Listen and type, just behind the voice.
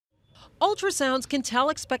Ultrasounds can tell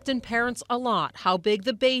expectant parents a lot: how big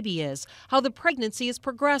the baby is, how the pregnancy is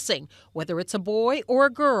progressing, whether it's a boy or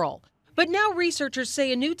a girl. But now researchers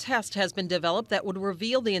say a new test has been developed that would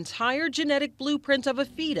reveal the entire genetic blueprint of a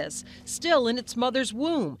fetus still in its mother's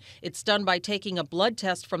womb. It's done by taking a blood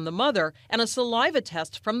test from the mother and a saliva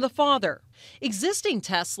test from the father. Existing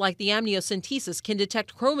tests like the amniocentesis can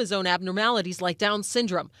detect chromosome abnormalities like Down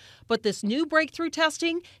syndrome. But this new breakthrough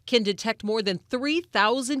testing can detect more than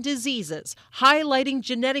 3,000 diseases, highlighting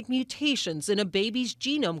genetic mutations in a baby's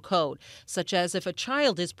genome code, such as if a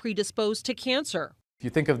child is predisposed to cancer. If you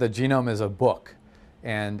think of the genome as a book,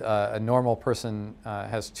 and a normal person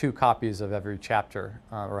has 2 copies of every chapter,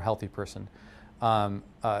 or a healthy person,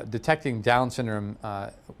 detecting Down syndrome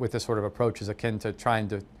with this sort of approach is akin to trying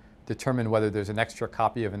to determine whether there's an extra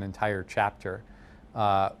copy of an entire chapter.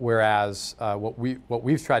 Whereas what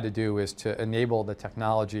we've tried to do is to enable the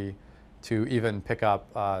technology to even pick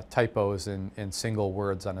up typos in single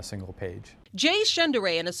words on a single page. Jay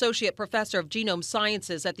Shendere, an associate professor of genome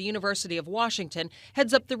sciences at the University of Washington,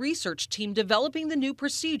 heads up the research team developing the new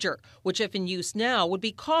procedure, which if in use now would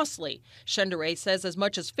be costly. Shendere says as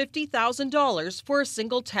much as $50,000 for a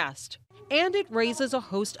single test. And it raises a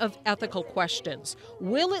host of ethical questions.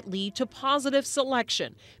 Will it lead to positive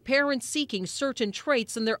selection? Parents seeking certain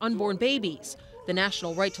traits in their unborn babies. The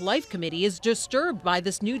National Right to Life Committee is disturbed by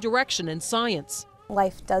this new direction in science.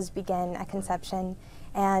 Life does begin at conception,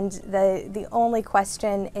 and the only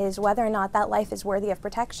question is whether or not that life is worthy of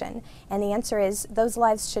protection. And the answer is those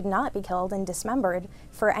lives should not be killed and dismembered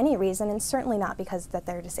for any reason, and certainly not because that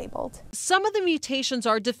they're disabled. Some of the mutations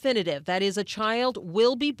are definitive, that is, a child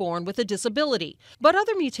will be born with a disability. But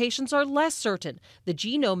other mutations are less certain. The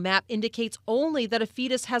genome map indicates only that a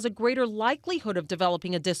fetus has a greater likelihood of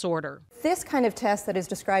developing a disorder. This kind of test that is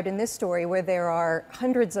described in this story, where there are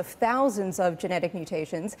hundreds of thousands of genetic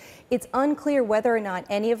mutations, it's unclear whether or not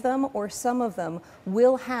any of them or some of them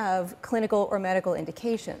will have clinical or medical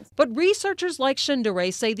indications. But researchers like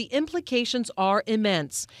Shendere say the implications are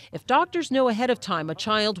immense. If doctors know ahead of time a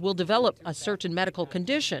child will develop a certain medical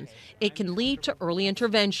condition, it can lead to early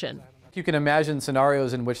intervention. You can imagine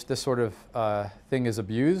scenarios in which this sort of thing is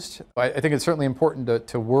abused. I think it's certainly important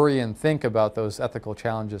to worry and think about those ethical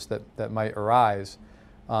challenges that might arise,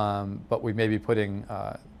 but we may be putting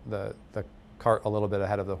the cart a little bit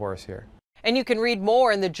ahead of the horse here. And you can read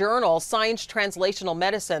more in the journal Science Translational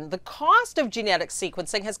Medicine. The cost of genetic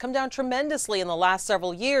sequencing has come down tremendously in the last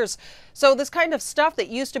several years. So this kind of stuff that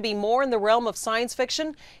used to be more in the realm of science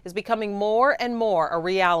fiction is becoming more and more a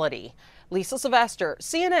reality. Lisa Sylvester,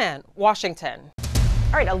 CNN, Washington.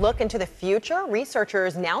 All right, a look into the future.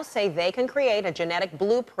 Researchers now say they can create a genetic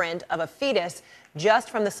blueprint of a fetus just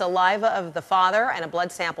from the saliva of the father and a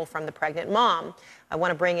blood sample from the pregnant mom. I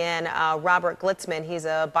want to bring in Robert Glitzman. He's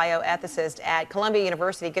a bioethicist at Columbia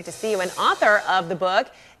University. Good to see you, and author of the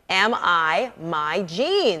book, Am I My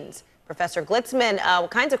Genes? Professor Glitzman,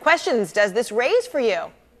 what kinds of questions does this raise for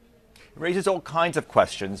you? It raises all kinds of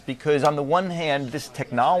questions because on the one hand, this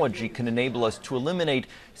technology can enable us to eliminate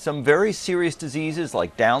some very serious diseases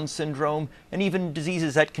like Down syndrome and even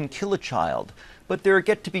diseases that can kill a child. But there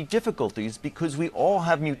get to be difficulties because we all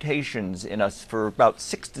have mutations in us for about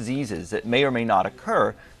 6 diseases that may or may not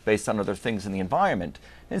occur based on other things in the environment.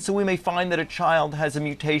 And so we may find that a child has a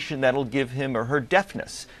mutation that'll give him or her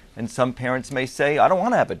deafness. And some parents may say, I don't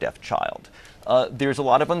want to have a deaf child. There's a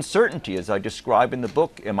lot of uncertainty, as I describe in the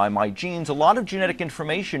book, Am I My Genes? A lot of genetic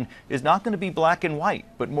information is not going to be black and white,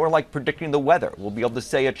 but more like predicting the weather. We'll be able to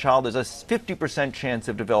say a child has a 50% chance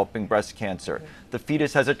of developing breast cancer. The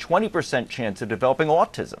fetus has a 20% chance of developing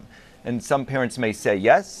autism. And some parents may say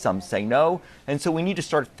yes, some say no. And so we need to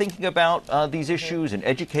start thinking about these issues and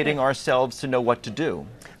educating ourselves to know what to do.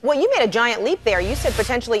 Well, you made a giant leap there. You said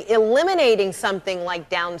potentially eliminating something like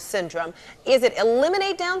Down syndrome. Is it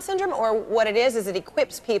eliminate Down syndrome, or what it is it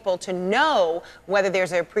equips people to know whether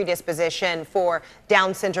there's a predisposition for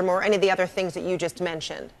Down syndrome or any of the other things that you just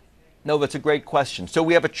mentioned? No, that's a great question. So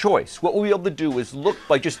we have a choice. What we'll be able to do is look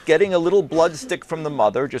by just getting a little blood stick from the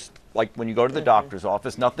mother, just like when you go to the doctor's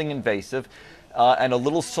office, nothing invasive, and a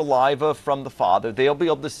little saliva from the father. They'll be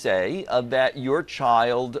able to say that your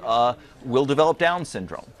child will develop Down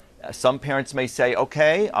syndrome. Some parents may say,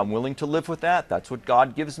 okay, I'm willing to live with that. That's what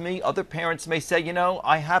God gives me. Other parents may say, you know,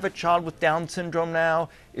 I have a child with Down syndrome now.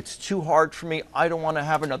 It's too hard for me. I don't want to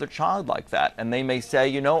have another child like that. And they may say,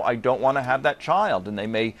 you know, I don't want to have that child. And they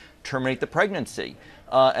may terminate the pregnancy.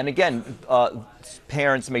 And again,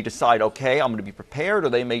 parents may decide, okay, I'm going to be prepared. Or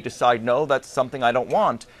they may decide, no, that's something I don't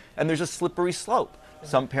want. And there's a slippery slope.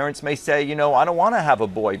 Some parents may say, you know, I don't want to have a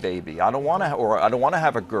boy baby. I don't want to, or I don't want to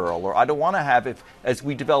have a girl, or I don't want to have, as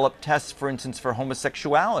we develop tests, for instance, for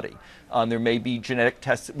homosexuality. There may be genetic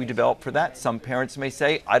tests that we develop for that. Some parents may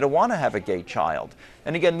say, I don't want to have a gay child.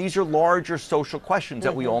 And again, these are larger social questions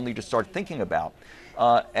that we all need to start thinking about.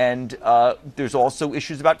 There's also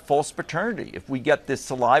issues about false paternity. If we get this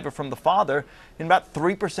saliva from the father, in about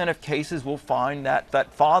 3% of cases we'll find that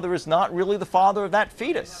that father is not really the father of that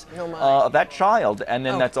fetus, of that child. And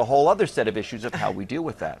then that's a whole other set of issues of how we deal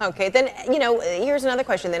with that. Okay, then, you know, here's another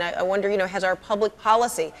question. Then I wonder, you know, has our public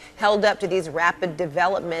policy held up to these rapid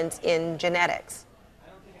developments in genetics?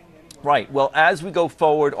 Right. Well, as we go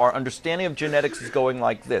forward, our understanding of genetics is going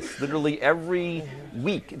like this. Literally every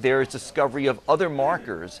week there is discovery of other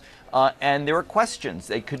markers, and there are questions.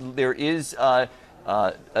 There is a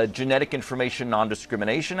Genetic Information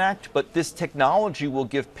Non-Discrimination Act, but this technology will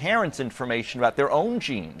give parents information about their own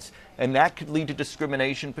genes, and that could lead to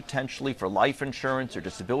discrimination potentially for life insurance or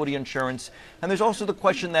disability insurance. And there's also the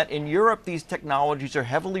question that in Europe these technologies are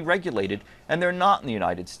heavily regulated, and they're not in the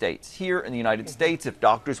United States. Here in the United States, if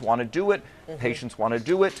doctors want to do it, patients want to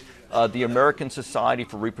do it, the American Society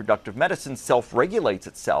for Reproductive Medicine self-regulates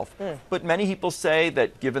itself. But many people say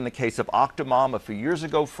that given the case of Octomom a few years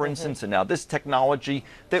ago, for instance, and now this technology,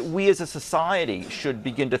 that we as a society should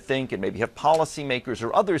begin to think, and maybe have policymakers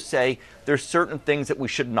or others say, there's certain things that we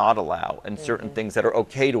should not allow and certain things that are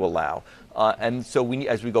okay to allow. And so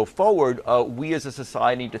as we go forward, we as a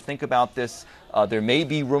society need to think about this. There may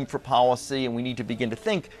be room for policy, and we need to begin to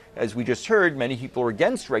think, as we just heard, many people are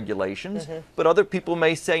against regulations, but other people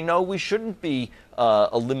may say, no, we shouldn't be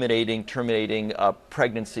terminating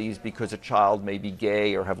pregnancies because a child may be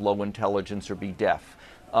gay or have low intelligence or be deaf.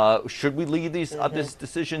 Should we leave these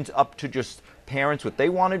decisions up to just parents, what they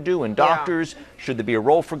want to do, and doctors? Should there be a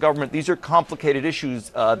role for government? These are complicated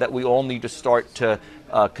issues that we all need to start to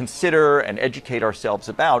consider and educate ourselves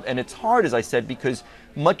about. And it's hard, as I said, because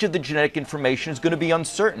much of the genetic information is going to be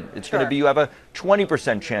uncertain. It's going to be, you have a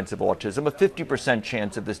 20% chance of autism, a 50%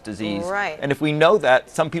 chance of this disease. Right. And if we know that,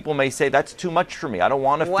 some people may say, that's too much for me. I don't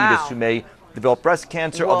want a fetus who may develop breast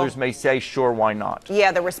cancer. Others may say, sure, why not?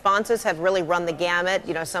 Yeah, the responses have really run the gamut.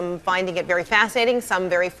 You know, some finding it very fascinating, some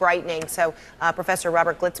very frightening. So, Professor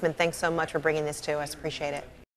Robert Glitzman, thanks so much for bringing this to us. Appreciate it.